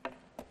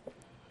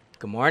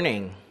Good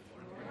morning.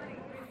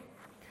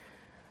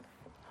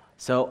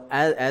 So,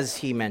 as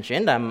he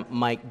mentioned, I'm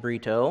Mike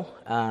Brito,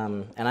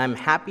 and I'm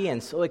happy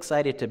and so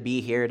excited to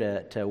be here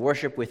to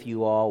worship with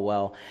you all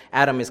while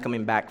Adam is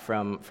coming back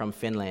from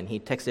Finland. He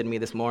texted me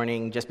this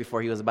morning just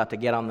before he was about to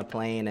get on the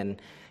plane,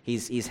 and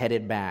he's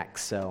headed back.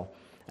 So,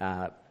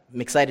 I'm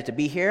excited to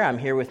be here. I'm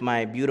here with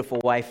my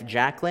beautiful wife,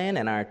 Jacqueline,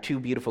 and our two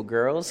beautiful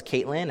girls,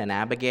 Caitlin and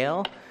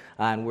Abigail,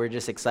 and we're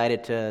just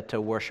excited to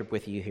worship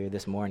with you here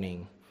this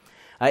morning.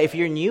 If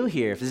you're new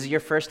here, if this is your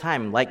first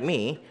time, like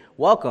me,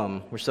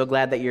 welcome. We're so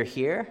glad that you're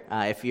here.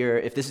 If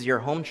this is your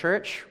home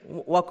church,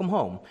 welcome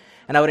home.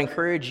 And I would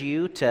encourage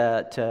you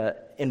to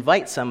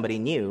invite somebody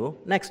new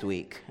next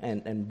week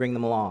and bring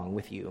them along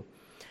with you.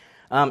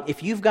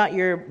 If you've got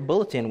your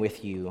bulletin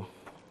with you,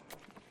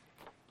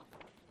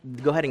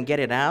 go ahead and get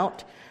it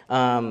out.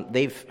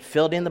 They've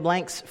filled in the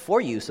blanks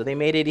for you, so they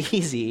made it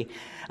easy.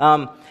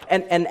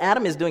 And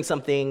Adam is doing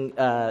something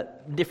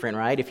different,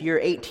 right? If you're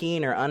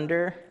 18 or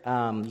under,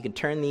 you can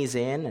turn these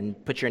in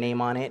and put your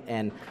name on it.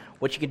 And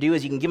what you can do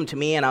is you can give them to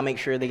me, and I'll make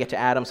sure they get to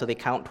Adam so they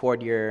count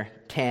toward your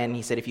 10.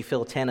 He said if you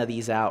fill 10 of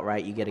these out,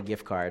 right, you get a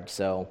gift card.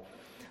 So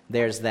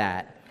there's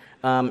that.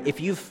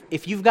 If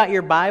you've got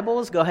your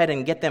Bibles, go ahead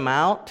and get them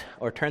out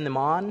or turn them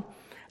on,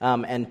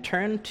 and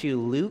turn to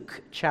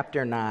Luke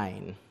chapter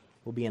 9.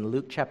 We'll be in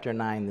Luke chapter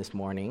 9 this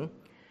morning.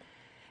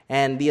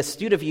 And the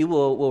astute of you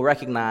will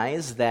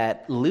recognize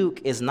that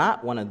Luke is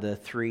not one of the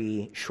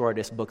three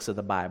shortest books of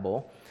the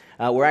Bible.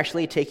 We're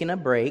actually taking a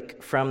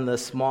break from the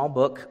small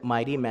book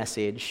Mighty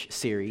Message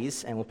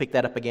series, and we'll pick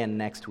that up again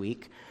next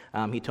week.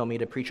 He told me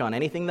to preach on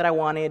anything that I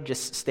wanted,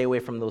 just stay away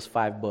from those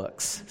 5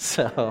 books.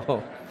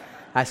 So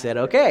I said,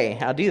 okay,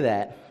 I'll do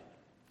that.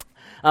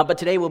 But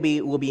today we'll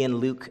be in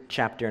Luke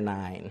chapter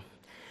 9.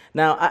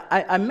 Now,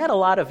 I met a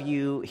lot of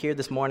you here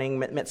this morning,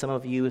 met some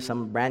of you,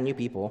 some brand new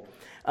people.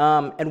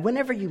 And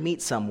whenever you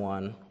meet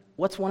someone,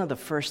 what's one of the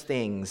first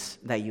things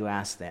that you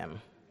ask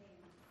them?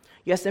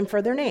 You ask them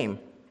for their name.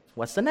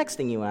 What's the next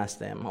thing you ask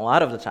them? A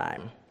lot of the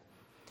time.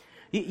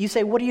 You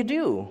say, what do you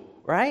do,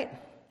 right?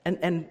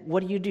 And what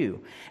do you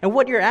do? And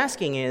what you're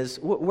asking is,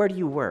 where do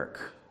you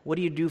work? What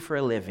do you do for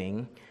a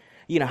living?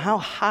 You know, how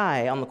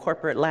high on the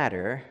corporate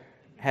ladder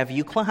have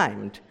you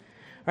climbed?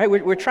 Right?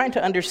 We're trying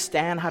to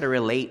understand how to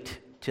relate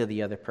to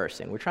the other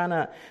person. We're trying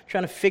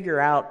to figure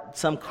out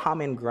some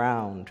common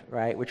ground,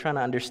 right? We're trying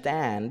to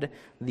understand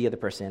the other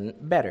person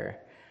better.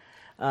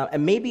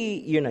 And maybe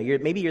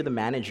you're the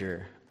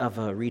manager of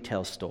a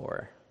retail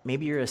store.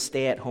 Maybe you're a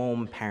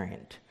stay-at-home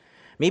parent.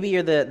 Maybe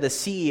you're the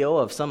CEO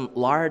of some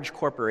large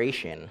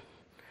corporation.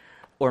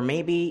 Or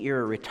maybe you're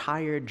a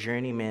retired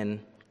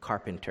journeyman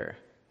carpenter,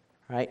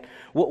 right?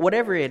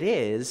 Whatever it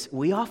is,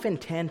 we often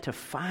tend to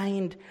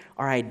find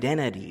our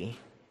identity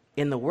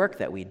in the work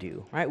that we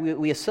do, right?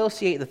 We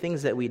associate the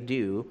things that we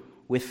do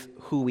with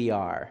who we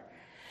are.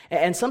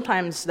 And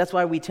sometimes that's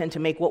why we tend to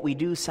make what we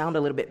do sound a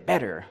little bit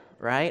better,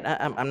 right?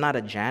 I'm not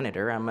a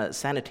janitor, I'm a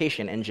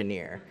sanitation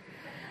engineer,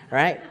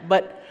 right?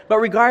 But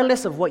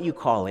regardless of what you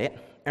call it,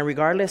 and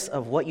regardless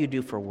of what you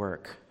do for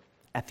work,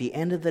 at the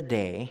end of the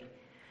day,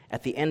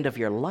 at the end of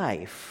your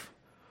life,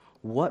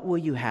 what will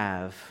you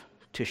have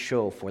to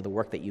show for the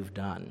work that you've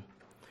done?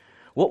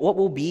 What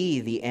will be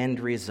the end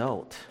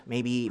result?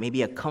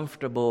 Maybe a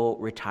comfortable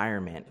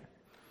retirement.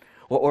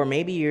 Or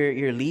maybe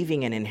you're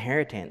leaving an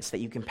inheritance that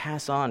you can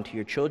pass on to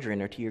your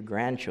children or to your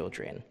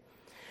grandchildren.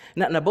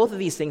 Now, both of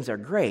these things are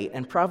great,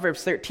 and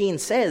Proverbs 13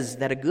 says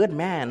that a good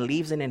man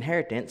leaves an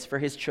inheritance for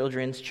his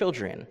children's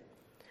children.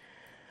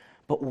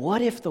 But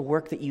what if the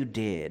work that you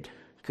did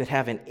could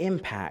have an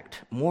impact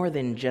more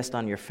than just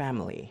on your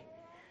family,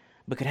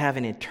 but could have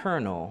an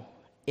eternal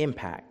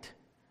impact?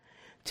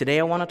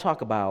 Today I want to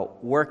talk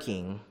about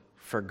working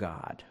for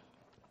God.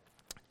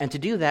 And to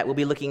do that, we'll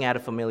be looking at a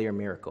familiar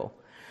miracle.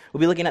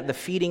 We'll be looking at the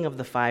feeding of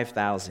the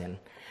 5,000.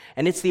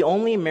 And it's the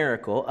only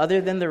miracle,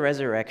 other than the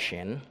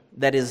resurrection,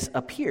 that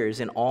appears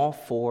in all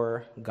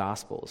 4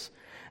 Gospels.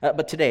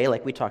 But today,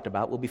 like we talked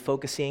about, we'll be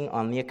focusing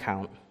on the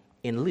account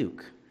in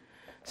Luke.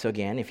 So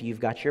again, if you've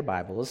got your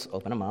Bibles,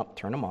 open them up,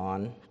 turn them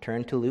on,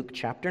 turn to Luke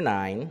chapter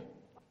 9.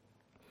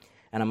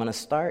 And I'm going to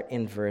start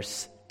in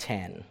verse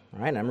 10.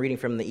 All right, I'm reading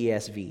from the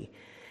ESV.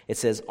 It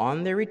says,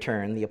 on their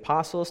return, the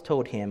apostles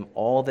told him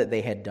all that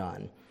they had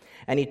done.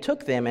 And he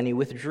took them and he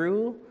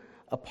withdrew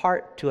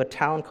apart to a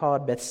town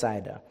called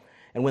Bethsaida.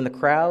 And when the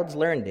crowds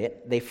learned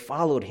it, they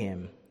followed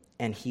him.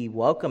 And he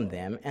welcomed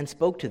them and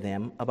spoke to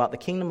them about the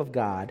kingdom of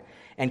God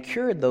and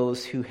cured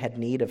those who had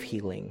need of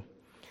healing.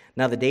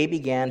 Now the day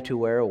began to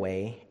wear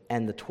away,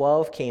 and the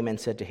 12 came and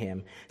said to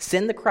him,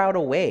 send the crowd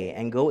away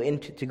and go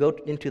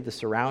into the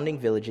surrounding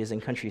villages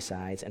and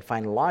countrysides and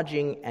find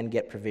lodging and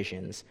get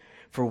provisions,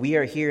 for we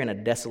are here in a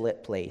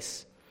desolate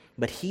place.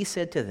 But he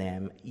said to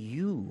them,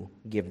 you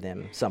give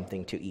them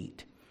something to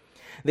eat.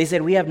 They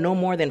said, we have no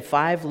more than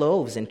 5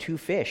 loaves and 2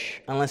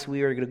 fish, unless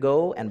we are to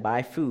go and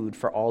buy food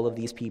for all of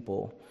these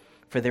people.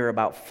 For there are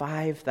about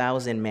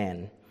 5,000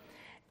 men.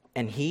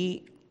 And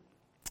he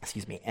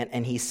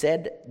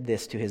said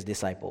this to his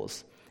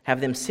disciples,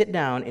 have them sit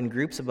down in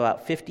groups of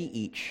about 50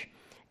 each.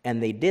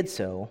 And they did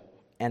so,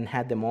 and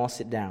had them all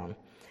sit down.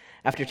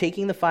 After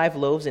taking the 5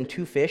 loaves and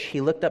 2 fish, he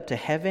looked up to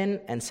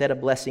heaven and said a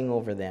blessing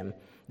over them.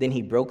 Then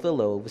he broke the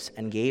loaves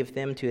and gave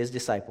them to his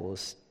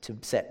disciples to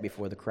set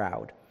before the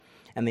crowd.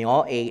 And they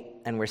all ate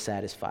and were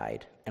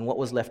satisfied. And what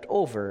was left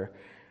over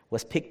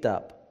was picked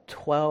up,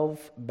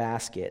 12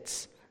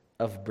 baskets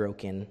of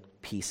broken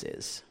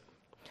pieces.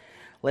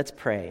 Let's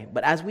pray.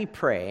 But as we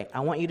pray,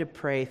 I want you to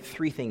pray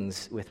 3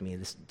 things with me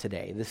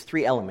today. There's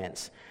 3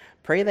 elements.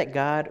 Pray that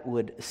God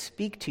would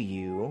speak to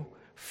you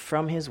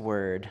from his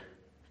word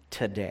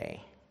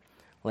today.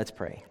 Let's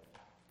pray.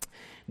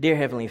 Dear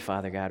Heavenly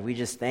Father, God, we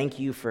just thank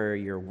you for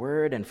your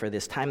word and for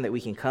this time that we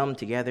can come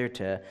together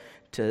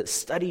to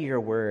study your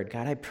word.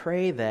 God, I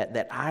pray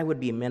that I would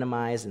be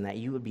minimized and that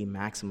you would be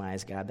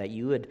maximized, God, that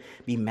you would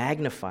be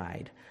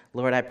magnified.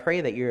 Lord, I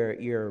pray that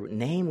your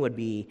name would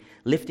be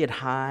lifted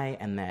high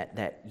and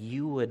that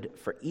you would,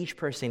 for each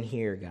person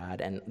here, God,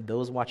 and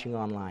those watching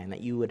online,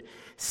 that you would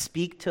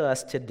speak to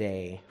us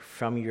today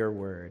from your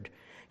word.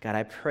 God,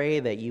 I pray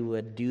that you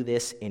would do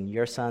this in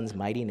your Son's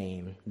mighty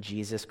name,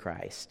 Jesus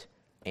Christ.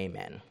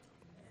 Amen.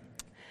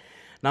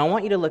 Now, I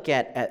want you to look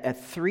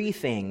at 3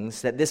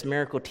 things that this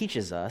miracle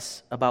teaches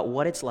us about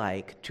what it's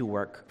like to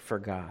work for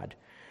God.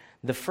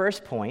 The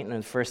first point,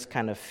 and the first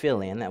kind of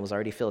fill-in that was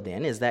already filled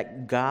in, is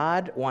that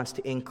God wants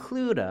to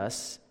include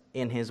us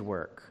in his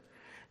work.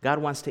 God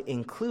wants to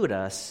include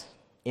us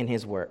in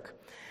his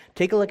work.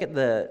 Take a look at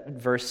the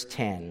verse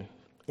 10.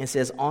 It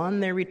says,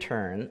 on their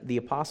return, the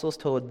apostles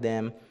told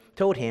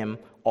him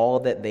all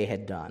that they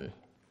had done.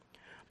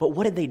 But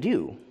what did they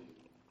do?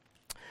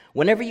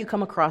 Whenever you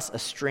come across a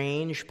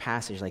strange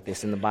passage like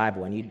this in the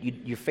Bible and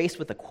you're faced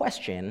with a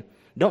question,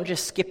 don't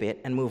just skip it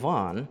and move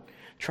on.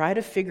 Try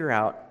to figure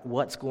out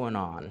what's going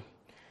on.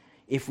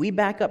 If we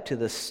back up to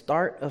the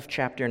start of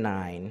chapter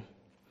 9,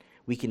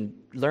 we can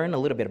learn a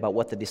little bit about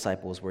what the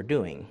disciples were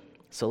doing.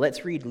 So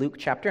let's read Luke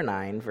chapter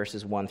 9,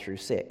 verses 1 through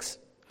 6.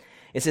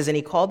 It says, and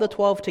he called the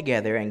 12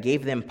 together and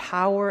gave them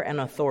power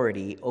and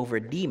authority over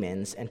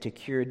demons and to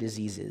cure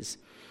diseases.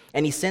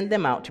 And he sent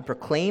them out to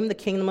proclaim the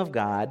kingdom of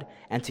God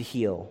and to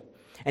heal.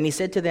 And he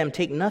said to them,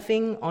 take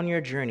nothing on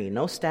your journey,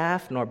 no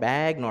staff, nor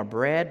bag, nor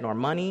bread, nor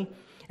money,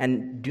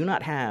 and do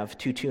not have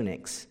 2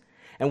 tunics.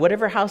 And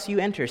whatever house you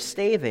enter,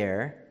 stay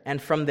there,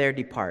 and from there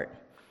depart.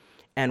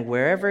 And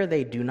wherever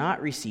they do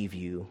not receive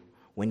you,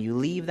 when you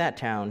leave that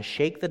town,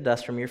 shake the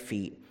dust from your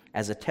feet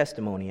as a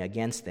testimony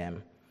against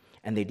them.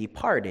 And they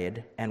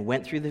departed and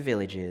went through the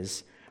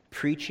villages,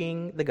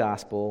 preaching the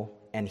gospel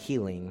and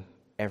healing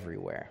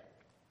everywhere.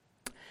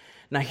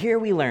 Now here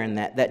we learn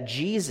that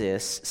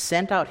Jesus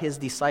sent out his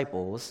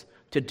disciples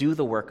to do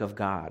the work of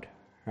God,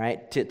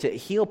 right? To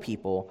heal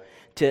people,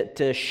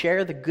 to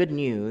share the good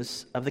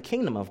news of the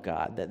kingdom of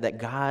God, that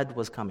God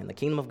was coming, the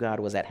kingdom of God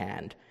was at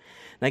hand.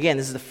 And again,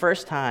 this is the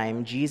first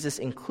time Jesus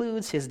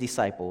includes his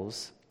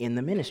disciples in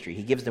the ministry.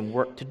 He gives them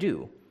work to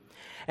do.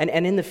 And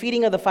in the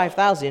feeding of the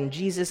 5,000,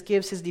 Jesus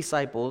gives his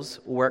disciples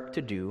work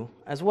to do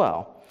as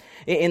well.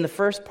 In the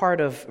first part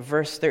of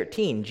verse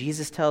 13,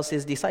 Jesus tells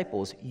his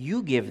disciples,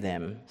 you give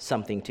them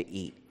something to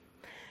eat.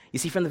 You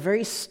see, from the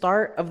very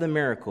start of the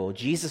miracle,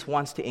 Jesus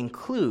wants to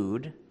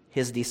include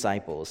his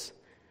disciples.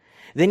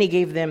 Then he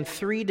gave them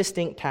 3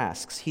 distinct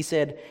tasks. He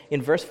said,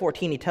 in verse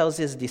 14, he tells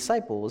his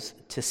disciples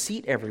to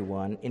seat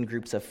everyone in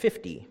groups of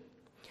 50.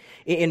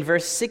 In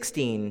verse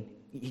 16,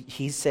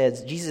 he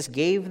says, Jesus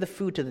gave the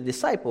food to the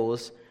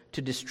disciples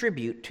to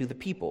distribute to the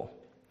people.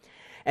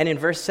 And in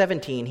verse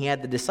 17, he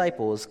had the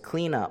disciples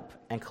clean up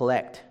and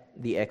collect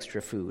the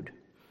extra food.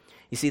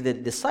 You see, the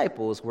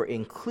disciples were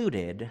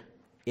included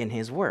in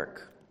his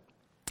work.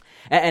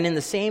 And in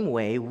the same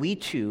way, we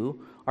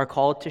too are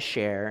called to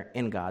share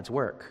in God's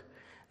work.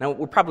 Now,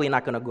 we're probably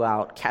not going to go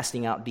out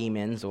casting out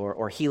demons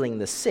or healing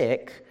the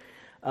sick,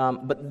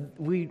 but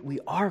we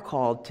are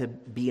called to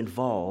be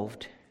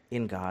involved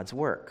in God's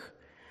work.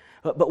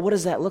 But what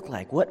does that look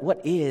like?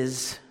 What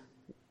does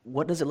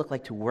it look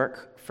like to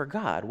work for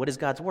God? What is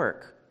God's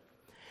work?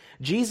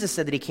 Jesus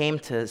said that he came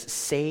to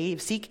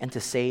seek and to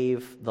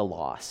save the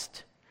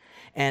lost.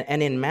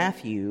 And in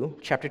Matthew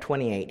chapter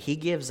 28, he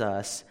gives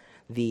us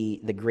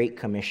the Great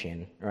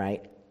Commission,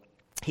 right?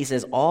 He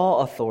says, all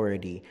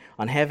authority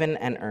on heaven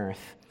and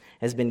earth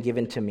has been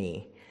given to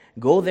me.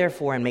 Go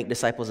therefore and make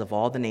disciples of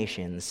all the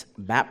nations,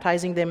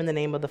 baptizing them in the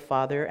name of the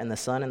Father and the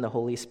Son and the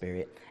Holy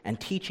Spirit, and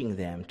teaching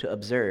them to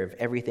observe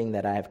everything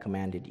that I have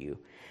commanded you.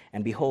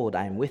 And behold,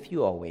 I am with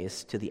you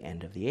always to the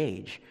end of the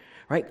age.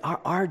 Right?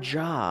 Our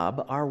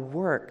job, our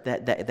work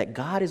that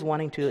God is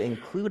wanting to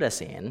include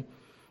us in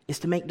is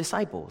to make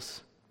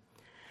disciples.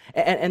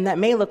 And that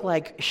may look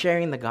like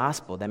sharing the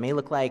gospel. That may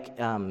look like,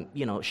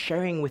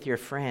 sharing with your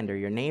friend or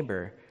your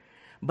neighbor.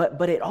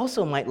 But it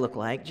also might look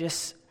like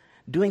just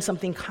doing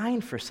something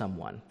kind for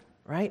someone,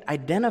 right?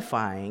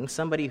 Identifying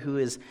somebody who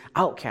is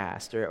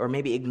outcast or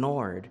maybe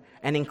ignored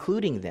and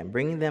including them,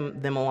 bringing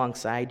them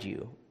alongside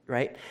you,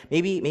 right?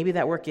 Maybe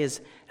that work is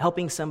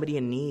helping somebody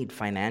in need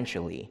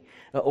financially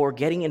or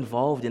getting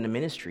involved in a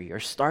ministry or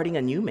starting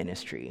a new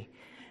ministry.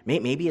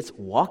 Maybe it's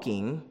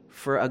walking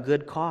for a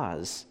good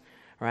cause,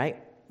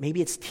 right? maybe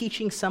it's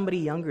teaching somebody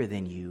younger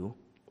than you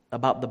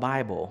about the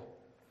Bible.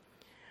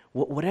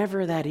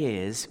 Whatever that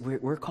is,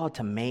 we're called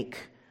to make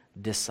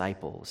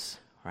disciples,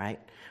 right?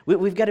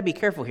 We've got to be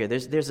careful here.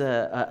 There's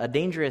a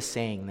dangerous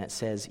saying that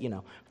says,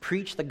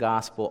 preach the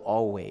gospel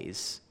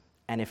always,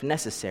 and if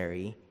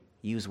necessary,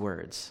 use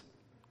words.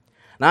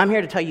 Now, I'm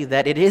here to tell you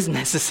that it is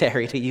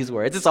necessary to use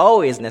words. It's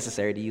always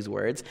necessary to use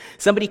words.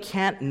 Somebody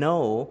can't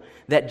know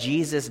that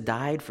Jesus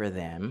died for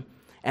them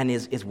and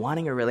is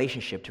wanting a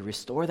relationship, to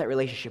restore that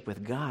relationship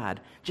with God,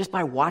 just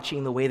by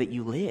watching the way that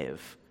you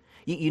live.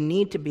 You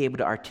need to be able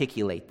to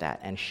articulate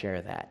that and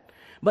share that.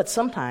 But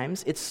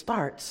sometimes it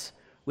starts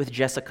with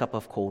just a cup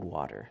of cold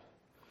water.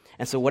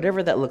 And so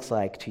whatever that looks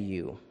like to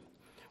you,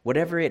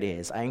 whatever it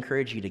is, I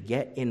encourage you to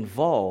get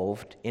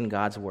involved in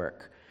God's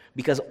work,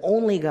 because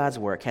only God's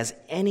work has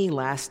any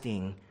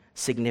lasting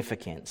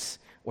significance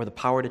or the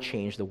power to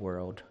change the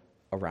world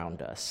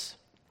around us.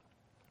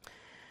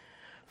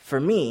 For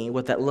me,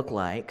 what that looked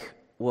like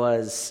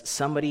was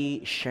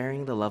somebody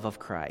sharing the love of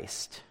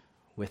Christ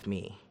with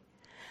me.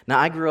 Now,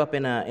 I grew up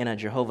in a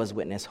Jehovah's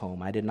Witness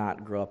home. I did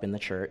not grow up in the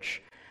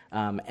church.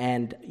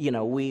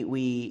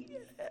 We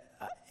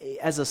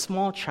as a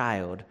small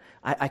child,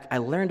 I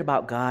learned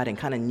about God and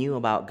kind of knew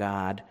about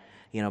God,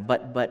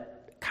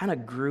 but kind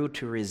of grew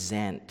to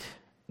resent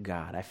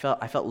God. I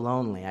felt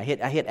lonely. I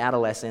hit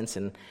adolescence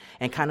and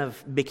kind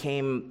of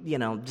became,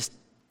 just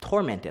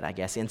tormented, I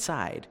guess,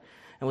 inside.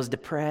 And was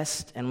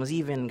depressed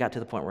and got to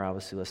the point where I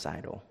was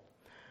suicidal.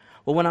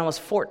 Well, when I was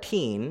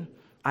 14,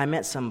 I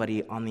met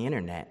somebody on the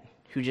internet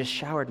who just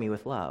showered me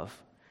with love.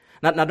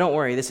 Now, don't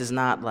worry, this is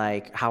not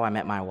like how I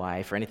met my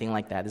wife or anything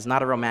like that. It's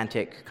not a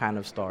romantic kind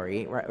of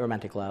story,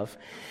 romantic love.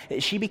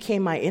 She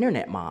became my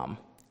internet mom,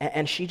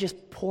 and she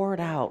just poured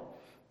out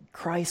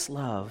Christ's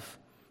love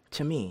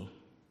to me.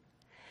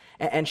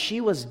 And she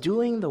was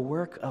doing the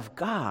work of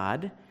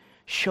God,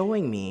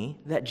 showing me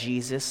that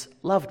Jesus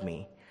loved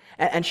me.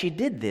 And she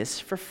did this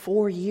for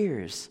 4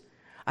 years.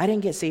 I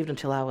didn't get saved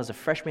until I was a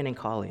freshman in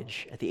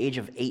college at the age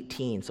of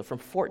 18. So from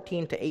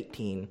 14 to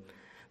 18,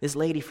 this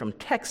lady from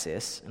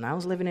Texas, and I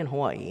was living in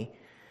Hawaii,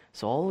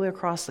 so all the way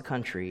across the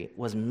country,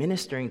 was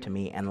ministering to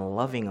me and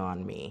loving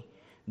on me,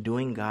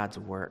 doing God's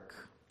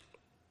work.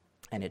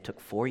 And it took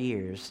 4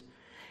 years.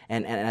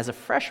 And as a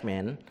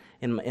freshman,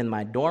 in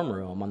my dorm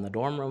room, on the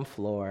dorm room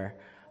floor,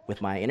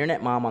 with my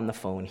internet mom on the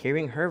phone,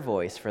 hearing her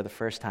voice for the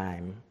first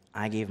time,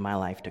 I gave my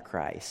life to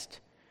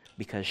Christ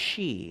because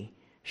she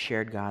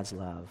shared God's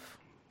love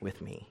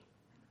with me.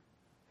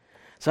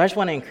 So I just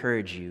want to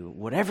encourage you,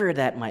 whatever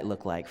that might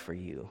look like for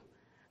you,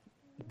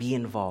 be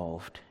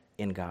involved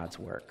in God's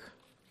work.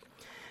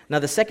 Now,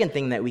 the second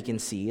thing that we can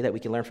see, that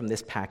we can learn from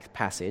this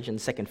passage, and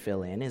the second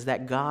fill-in, is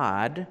that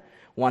God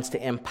wants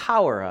to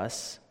empower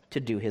us to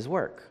do his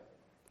work.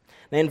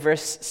 Now, in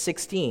verse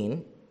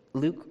 16,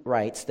 Luke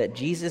writes that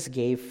Jesus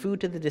gave food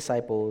to the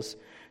disciples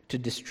to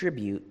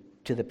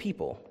distribute to the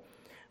people.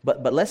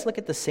 But let's look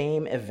at the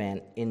same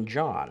event in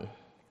John.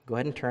 Go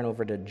ahead and turn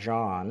over to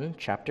John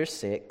chapter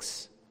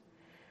 6,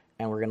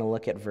 and we're going to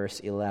look at verse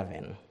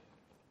 11.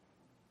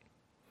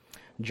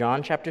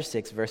 John chapter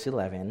 6, verse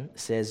 11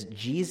 says,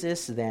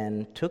 Jesus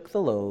then took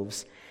the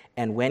loaves,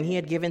 and when he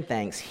had given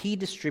thanks, he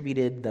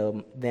distributed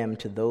them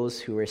to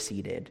those who were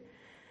seated,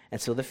 and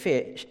so the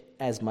fish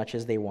as much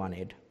as they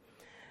wanted.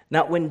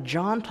 Now, when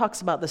John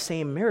talks about the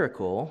same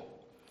miracle,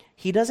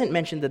 he doesn't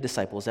mention the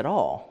disciples at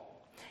all.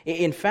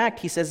 In fact,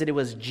 he says that it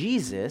was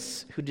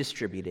Jesus who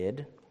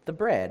distributed the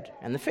bread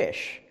and the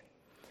fish.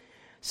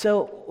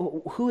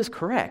 So, who is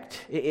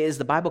correct? Is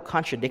the Bible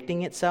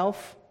contradicting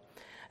itself?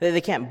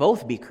 They can't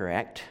both be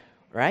correct,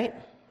 right?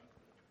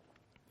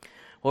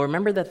 Well,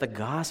 remember that the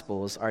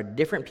Gospels are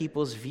different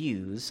people's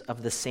views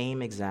of the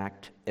same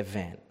exact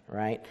event,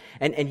 right?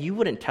 And you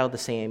wouldn't tell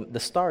the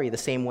story the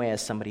same way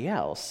as somebody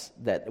else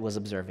that was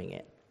observing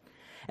it.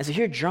 And so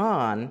here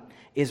John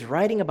is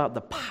writing about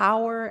the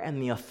power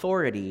and the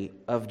authority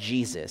of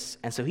Jesus.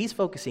 And so he's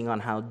focusing on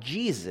how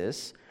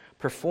Jesus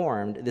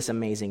performed this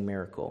amazing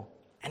miracle.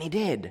 And he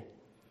did.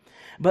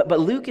 But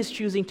Luke is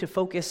choosing to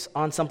focus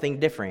on something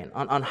different,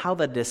 on how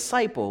the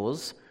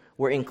disciples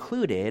were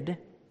included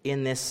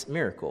in this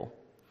miracle.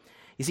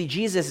 You see,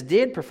 Jesus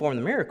did perform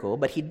the miracle,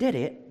 but he did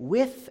it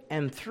with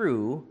and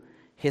through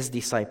his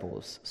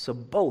disciples. So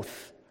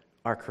both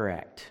are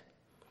correct.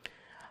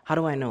 How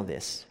do I know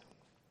this?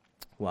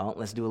 Well,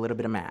 let's do a little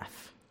bit of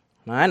math.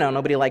 Now, I know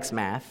nobody likes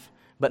math,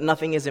 but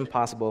nothing is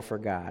impossible for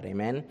God,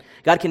 amen?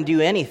 God can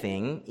do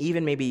anything,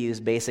 even maybe use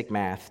basic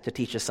math to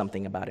teach us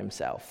something about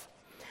himself.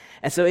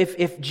 And so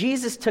if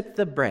Jesus took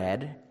the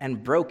bread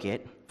and broke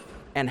it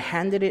and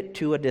handed it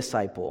to a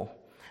disciple,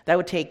 that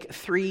would take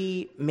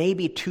 3,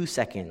 maybe 2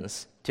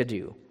 seconds to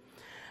do.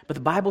 But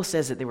the Bible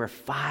says that there were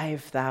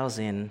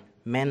 5,000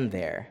 men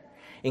there,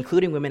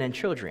 including women and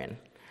children.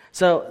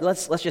 So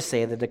let's just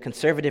say that the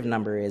conservative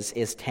number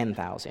is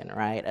 10,000,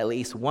 right? At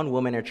least one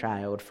woman or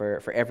child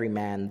for every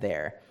man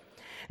there.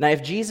 Now,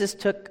 if Jesus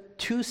took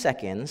 2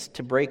 seconds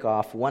to break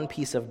off one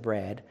piece of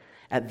bread,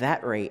 at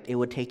that rate, it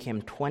would take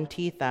him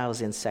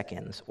 20,000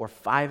 seconds, or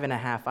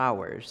 5.5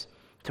 hours,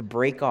 to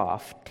break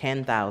off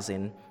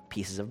 10,000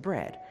 pieces of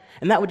bread.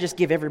 And that would just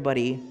give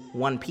everybody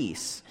one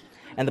piece.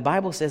 And the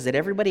Bible says that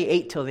everybody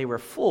ate till they were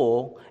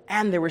full,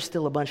 and there was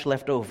still a bunch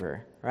left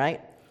over,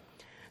 right?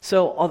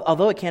 So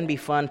although it can be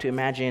fun to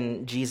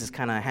imagine Jesus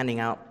kind of handing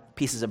out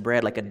pieces of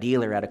bread like a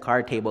dealer at a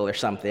card table or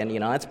something,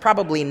 that's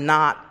probably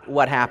not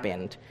what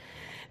happened.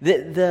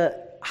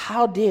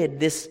 How did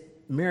this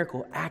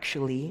miracle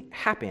actually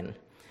happen?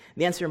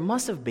 The answer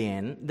must have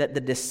been that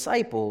the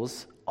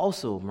disciples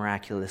also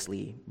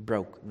miraculously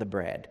broke the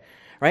bread,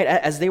 right?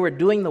 As they were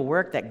doing the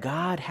work that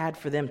God had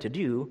for them to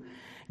do,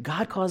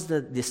 God caused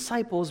the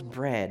disciples'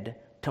 bread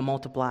to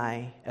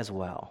multiply as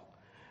well,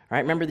 right?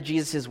 Remember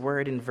Jesus'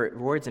 words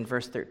in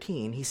verse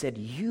 13. He said,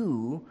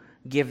 "You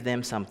give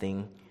them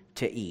something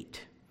to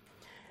eat."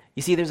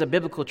 You see, there's a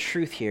biblical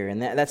truth here,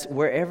 and that's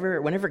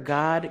whenever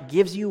God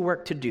gives you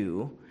work to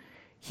do,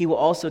 He will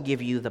also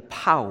give you the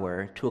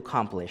power to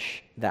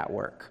accomplish that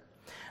work.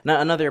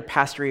 Now, another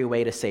pastory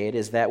way to say it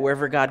is that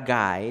wherever God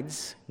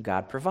guides,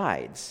 God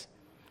provides,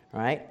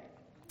 right?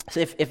 So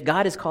if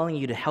God is calling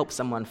you to help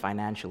someone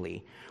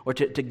financially or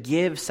to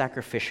give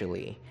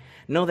sacrificially,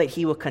 know that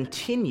He will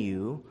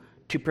continue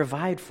to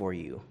provide for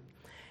you.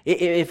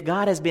 If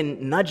God has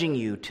been nudging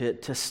you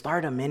to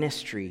start a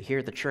ministry here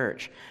at the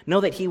church, know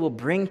that He will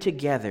bring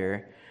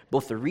together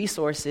both the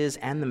resources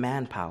and the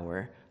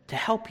manpower to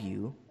help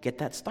you get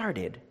that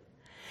started.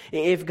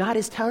 If God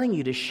is telling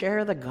you to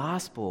share the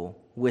gospel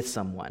with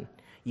someone,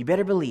 you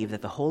better believe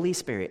that the Holy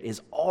Spirit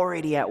is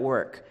already at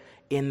work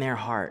in their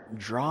heart,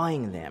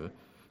 drawing them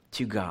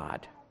to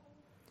God.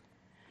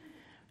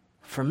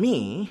 For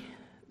me,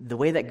 the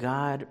way that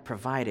God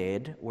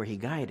provided where He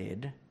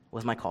guided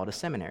was my call to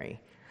seminary.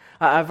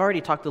 I've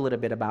already talked a little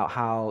bit about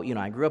how,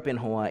 I grew up in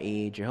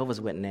Hawaii, Jehovah's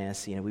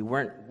Witness. We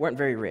weren't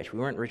very rich. We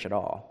weren't rich at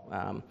all.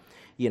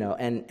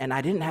 And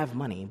I didn't have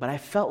money, but I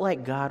felt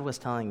like God was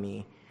telling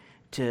me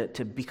to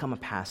become a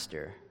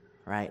pastor,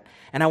 right?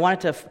 And I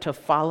wanted to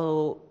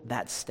follow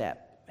that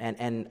step.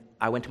 And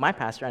I went to my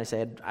pastor and I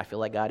said, "I feel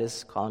like God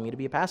is calling me to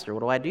be a pastor.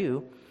 What do I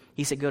do?"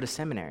 He said, "Go to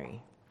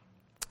seminary."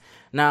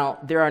 Now,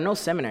 there are no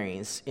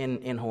seminaries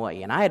in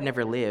Hawaii, and I had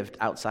never lived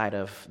outside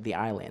of the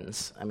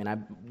islands. I mean, I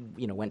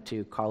went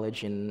to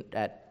college on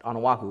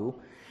Oahu,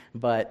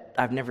 but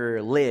I've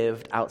never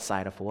lived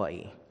outside of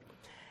Hawaii.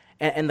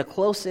 And the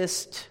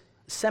closest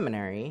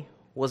seminary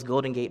was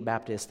Golden Gate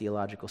Baptist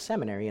Theological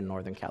Seminary in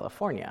Northern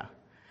California.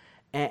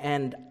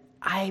 And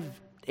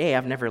I've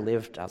never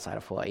lived outside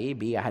of Hawaii.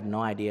 B, I had no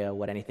idea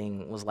what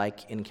anything was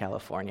like in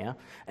California.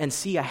 And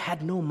C, I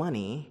had no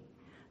money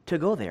to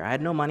go there. I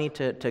had no money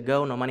to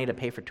go, no money to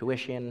pay for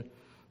tuition,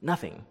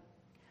 nothing.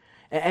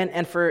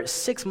 And for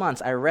 6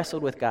 months, I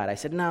wrestled with God. I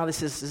said, "No,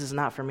 this is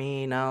not for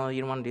me. No,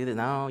 you don't want to do this.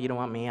 No, you don't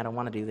want me. I don't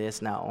want to do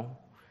this. No."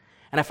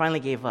 And I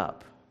finally gave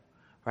up,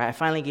 right? I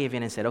finally gave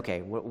in and said,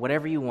 "Okay,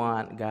 whatever you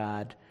want,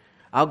 God,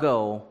 I'll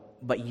go,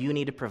 but you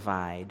need to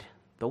provide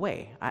the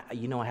way. I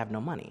have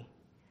no money."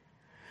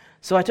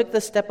 So I took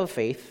the step of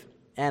faith,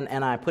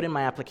 and I put in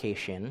my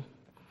application,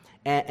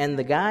 and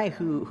the guy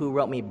who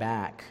wrote me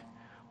back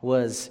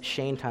was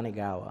Shane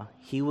Tanigawa.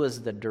 He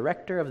was the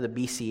director of the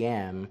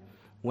BCM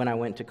when I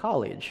went to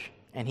college,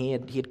 and he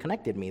had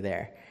connected me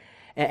there.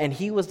 And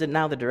he was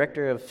now the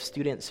director of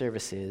student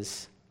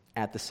services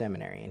at the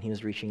seminary, and he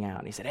was reaching out,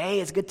 and he said, "Hey,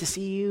 it's good to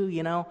see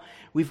you,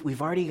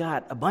 we've already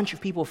got a bunch of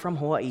people from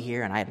Hawaii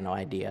here," and I had no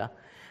idea.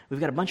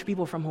 "We've got a bunch of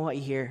people from Hawaii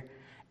here,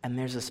 and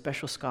there's a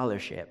special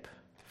scholarship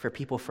for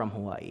people from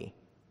Hawaii,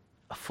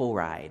 a full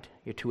ride.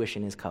 Your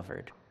tuition is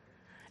covered."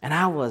 And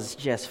I was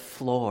just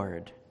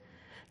floored.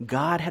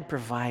 God had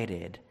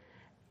provided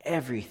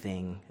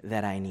everything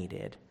that I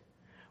needed.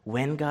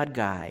 When God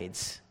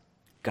guides,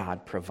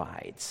 God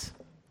provides.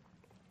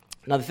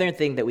 Now, the third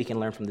thing that we can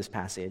learn from this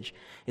passage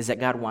is that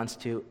God wants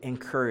to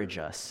encourage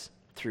us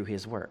through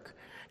His work.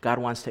 God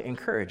wants to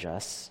encourage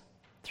us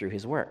through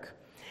His work.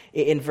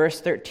 In verse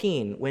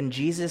 13, when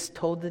Jesus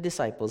told the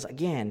disciples,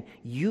 again,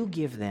 "You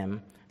give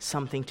them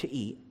something to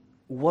eat,"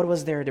 what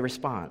was their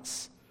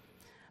response?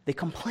 They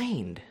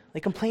complained. They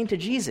complained to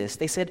Jesus.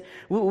 They said,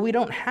 "We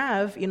don't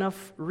have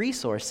enough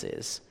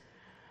resources.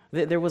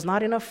 There was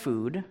not enough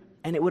food,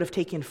 and it would have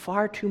taken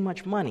far too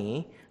much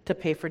money to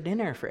pay for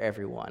dinner for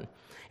everyone."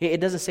 It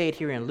doesn't say it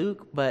here in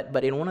Luke,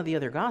 but in one of the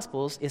other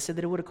Gospels, it said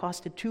that it would have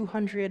costed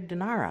 200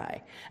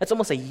 denarii. That's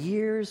almost a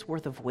year's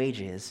worth of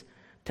wages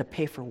to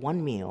pay for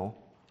one meal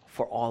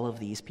for all of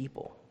these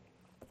people.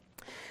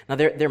 Now,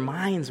 their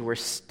minds were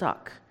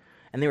stuck,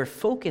 and they were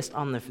focused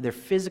on their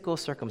physical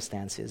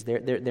circumstances,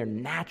 their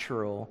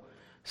natural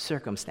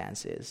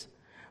circumstances.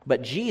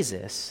 But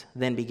Jesus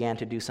then began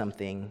to do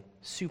something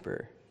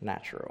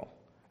supernatural,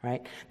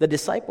 right? The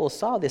disciples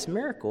saw this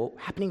miracle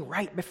happening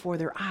right before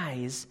their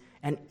eyes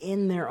and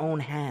in their own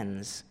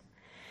hands.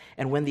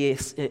 And when the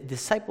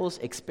disciples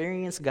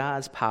experienced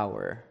God's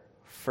power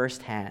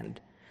firsthand,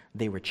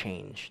 they were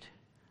changed.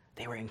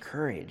 They were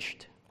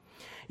encouraged.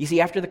 You see,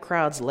 after the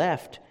crowds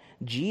left,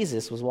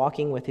 Jesus was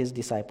walking with His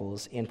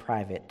disciples in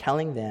private,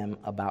 telling them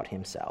about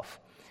Himself.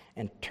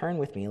 And turn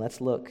with me,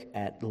 let's look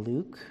at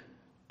Luke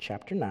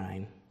chapter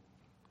 9,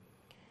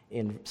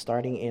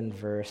 starting in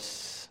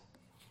verse,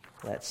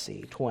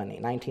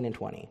 19 and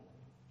 20.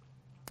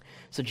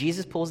 So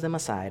Jesus pulls them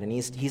aside, and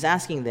he's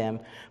asking them,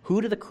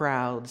 "Who do the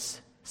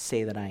crowds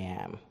say that I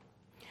am?"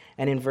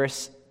 And in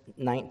verse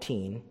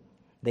 19,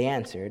 they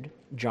answered,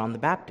 "John the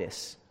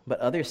Baptist, but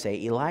others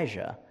say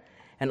Elijah,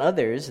 and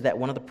others that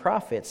one of the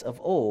prophets of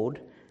old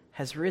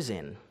has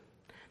risen."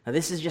 Now,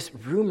 this is just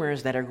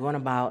rumors that are going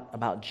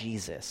about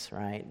Jesus,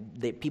 right?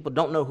 People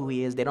don't know who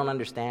he is. They don't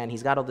understand.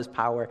 He's got all this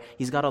power.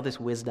 He's got all this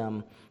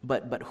wisdom.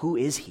 But who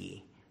is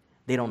he?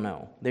 They don't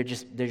know. They're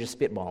just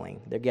spitballing.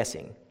 They're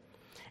guessing.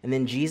 And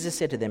then Jesus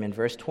said to them in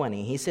verse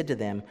 20, he said to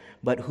them,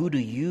 "But who do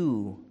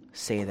you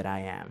say that I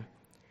am?"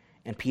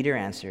 And Peter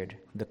answered,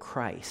 "The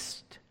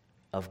Christ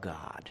of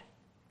God."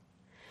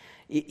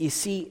 You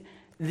see,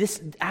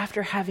 this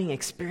after having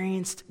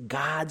experienced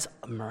God's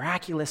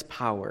miraculous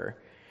power,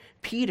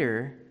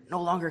 Peter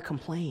no longer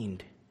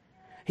complained.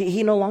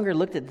 He no longer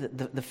looked at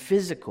the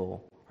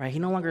physical, right? He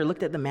no longer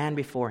looked at the man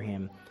before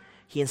him.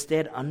 He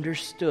instead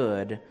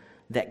understood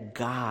that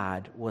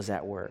God was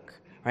at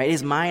work, right?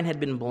 His mind had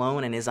been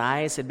blown and his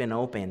eyes had been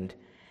opened,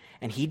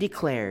 and he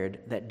declared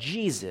that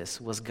Jesus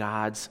was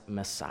God's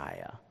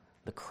Messiah,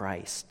 the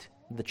Christ,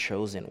 the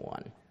chosen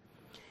one.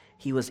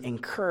 He was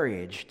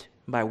encouraged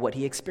by what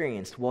he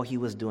experienced while he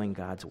was doing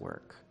God's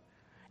work,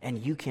 and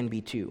you can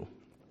be too.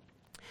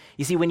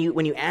 You see, when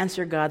you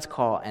answer God's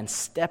call and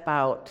step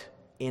out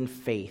in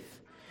faith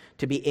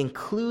to be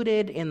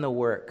included in the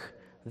work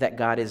that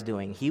God is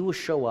doing, he will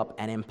show up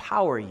and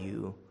empower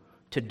you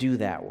to do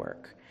that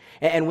work.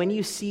 And when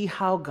you see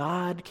how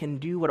God can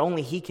do what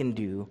only he can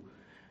do,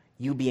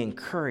 you'll be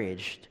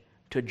encouraged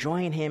to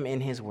join him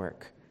in his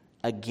work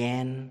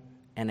again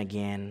and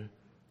again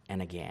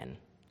and again.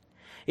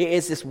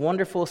 It's this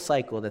wonderful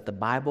cycle that the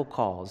Bible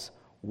calls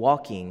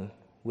walking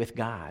with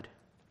God.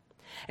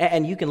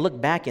 And you can look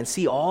back and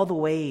see all the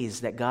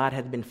ways that God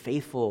had been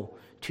faithful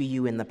to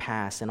you in the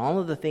past and all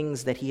of the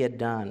things that he had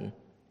done.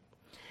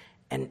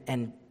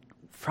 And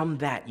from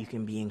that, you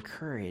can be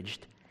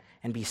encouraged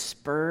and be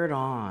spurred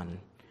on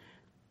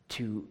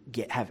to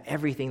have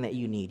everything that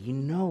you need. You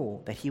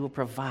know that he will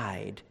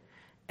provide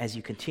as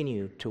you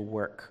continue to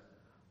work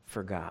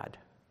for God.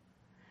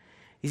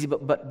 You see,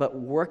 but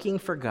working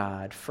for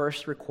God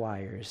first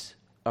requires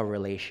a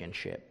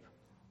relationship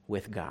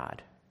with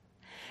God.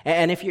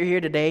 And if you're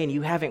here today and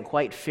you haven't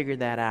quite figured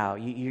that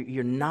out,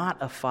 you're not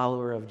a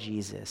follower of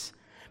Jesus,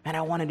 man,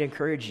 I wanted to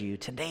encourage you.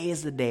 Today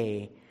is the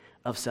day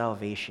of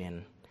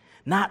salvation.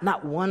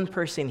 Not one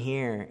person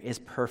here is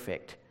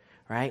perfect,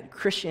 right?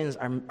 Christians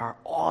are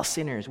all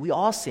sinners. We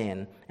all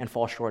sin and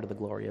fall short of the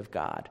glory of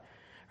God,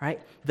 right?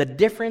 The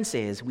difference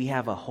is we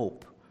have a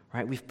hope,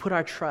 right? We've put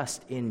our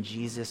trust in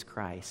Jesus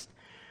Christ.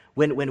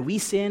 When we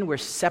sin, we're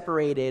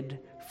separated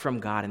from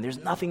God, and there's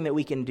nothing that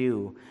we can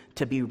do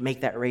to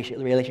make that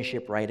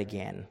relationship right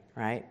again,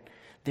 right?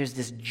 There's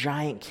this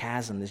giant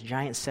chasm, this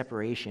giant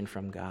separation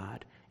from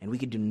God, and we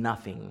could do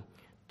nothing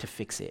to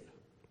fix it.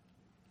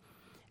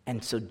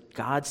 And so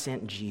God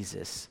sent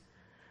Jesus,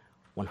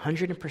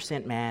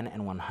 100% man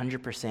and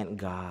 100%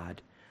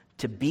 God,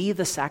 to be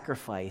the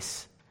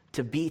sacrifice,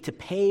 to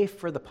pay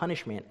for the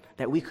punishment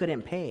that we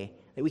couldn't pay,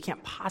 that we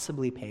can't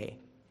possibly pay.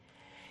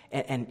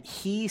 And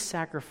he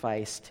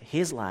sacrificed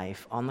his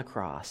life on the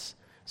cross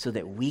so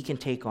that we can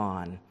take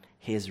on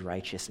his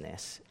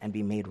righteousness and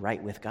be made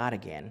right with God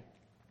again.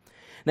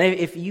 Now,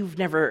 if you've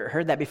never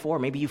heard that before,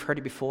 maybe you've heard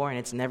it before and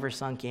it's never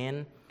sunk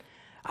in,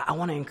 I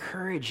want to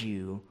encourage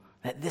you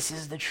that this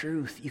is the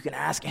truth. You can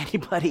ask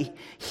anybody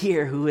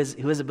here who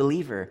is a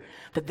believer,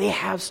 that they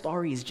have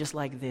stories just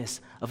like this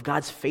of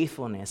God's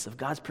faithfulness, of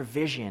God's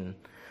provision,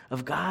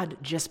 of God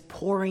just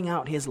pouring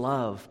out his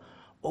love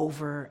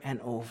over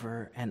and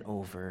over and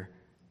over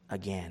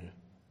again.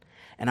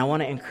 And I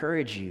want to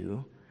encourage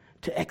you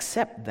to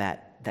accept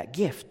that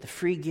gift, the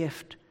free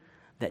gift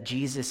that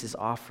Jesus is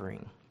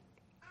offering.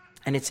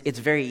 And it's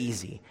very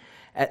easy.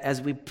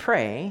 As we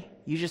pray,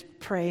 you just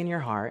pray in your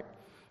heart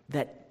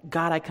that,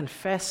 God, I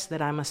confess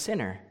that I'm a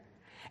sinner,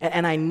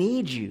 and I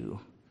need you.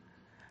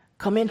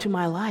 Come into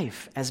my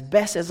life as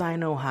best as I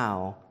know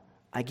how.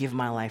 I give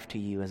my life to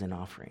you as an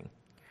offering.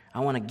 I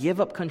want to give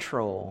up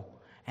control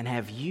and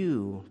have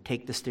you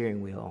take the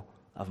steering wheel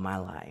of my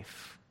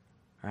life,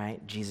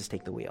 right? Jesus,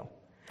 take the wheel.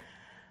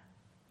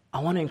 I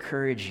want to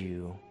encourage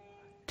you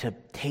to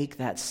take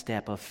that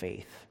step of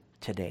faith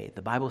today.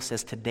 The Bible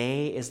says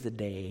today is the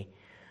day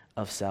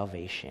of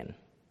salvation.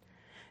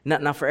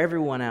 Now, for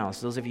everyone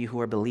else, those of you who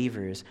are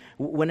believers,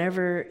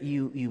 whenever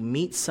you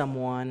meet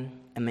someone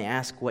and they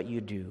ask what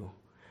you do,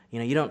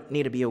 you don't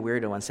need to be a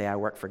weirdo and say, I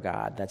work for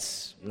God.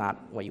 That's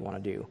not what you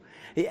want to do.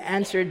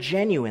 Answer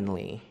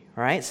genuinely,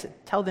 right? So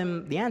tell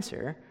them the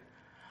answer,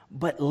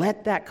 but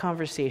let that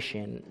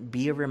conversation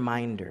be a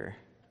reminder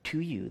to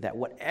you that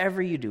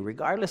whatever you do,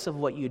 regardless of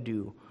what you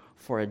do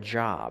for a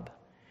job,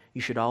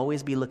 you should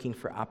always be looking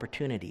for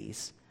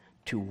opportunities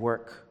to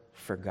work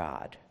for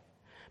God.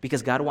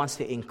 Because God wants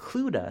to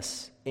include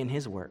us in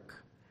his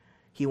work.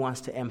 He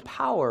wants to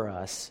empower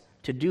us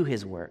to do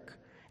his work,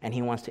 and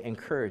he wants to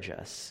encourage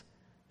us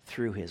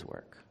through his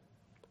work.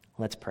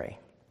 Let's pray.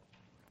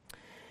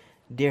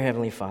 Dear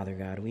Heavenly Father,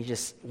 God, we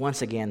just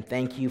once again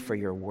thank you for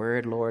your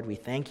word, Lord. We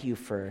thank you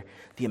for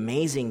the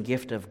amazing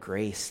gift of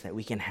grace that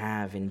we can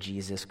have in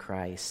Jesus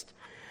Christ.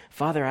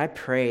 Father, I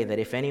pray that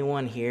if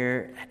anyone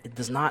here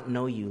does not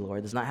know you,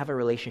 Lord, does not have a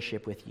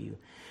relationship with you,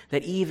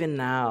 that even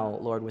now,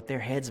 Lord, with their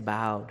heads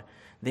bowed,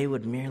 they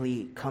would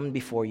merely come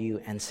before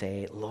you and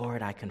say,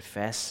 Lord, I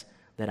confess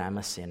that I'm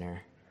a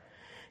sinner.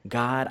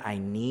 God, I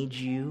need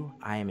you.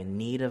 I am in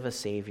need of a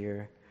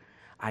Savior.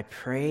 I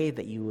pray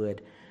that you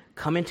would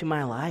come into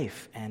my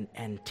life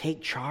and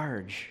take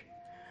charge.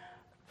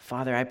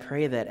 Father, I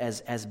pray that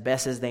as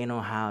best as they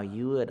know how,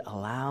 you would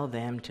allow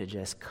them to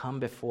just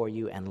come before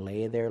you and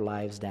lay their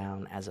lives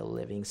down as a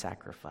living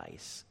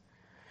sacrifice.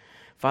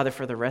 Father,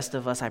 for the rest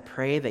of us, I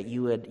pray that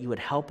you would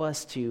help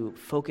us to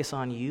focus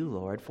on you,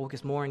 Lord,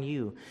 focus more on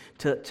you,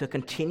 to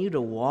continue to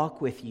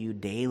walk with you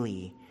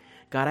daily.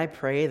 God, I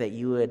pray that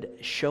you would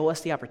show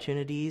us the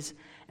opportunities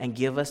and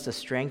give us the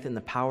strength and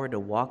the power to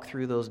walk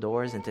through those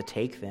doors and to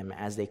take them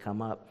as they come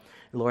up.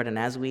 Lord, and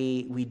as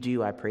we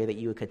do, I pray that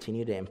you would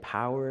continue to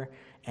empower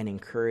and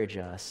encourage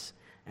us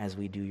as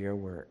we do your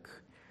work.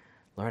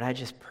 Lord, I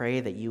just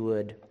pray that you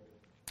would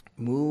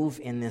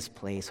move in this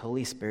place.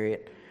 Holy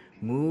Spirit,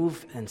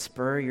 move and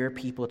spur your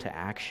people to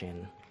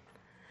action.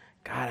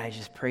 God, I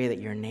just pray that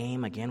your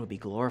name again would be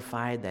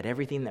glorified, that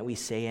everything that we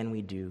say and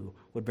we do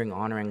would bring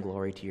honor and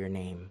glory to your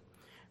name.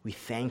 We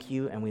thank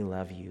you and we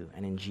love you.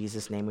 And in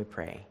Jesus' name we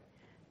pray.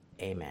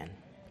 Amen.